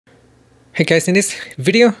Hey guys, in this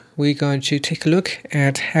video we're going to take a look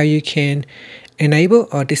at how you can enable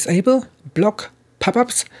or disable block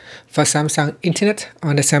pop-ups for Samsung Internet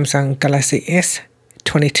on the Samsung Galaxy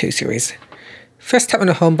S22 series. First, tap on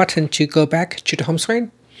the home button to go back to the home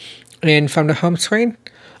screen, and from the home screen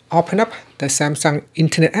open up the Samsung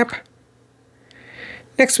Internet app.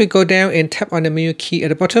 Next, we go down and tap on the menu key at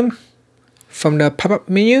the bottom. From the pop-up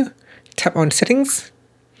menu, tap on Settings.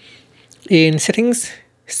 In Settings,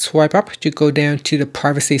 swipe up to go down to the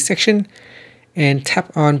Privacy section and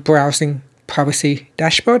tap on Browsing Privacy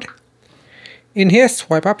Dashboard. In here,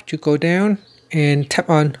 swipe up to go down and tap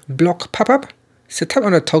on Block Pop-up. So tap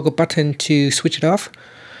on the toggle button to switch it off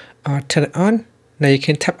or turn it on. Now you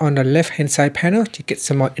can tap on the left-hand side panel to get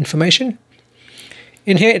some more information.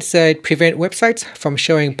 In here, it says prevent websites from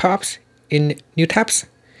showing pop-ups in new tabs.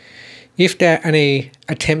 If there are any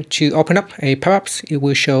attempt to open up a pop-ups, it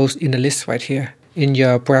will show in the list right here in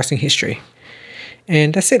your browsing history.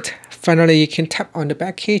 And that's it. Finally, you can tap on the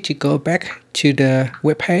back key to go back to the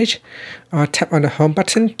web page, or tap on the home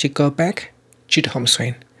button to go back to the home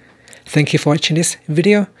screen. Thank you for watching this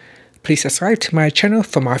video. Please subscribe to my channel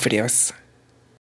for more videos.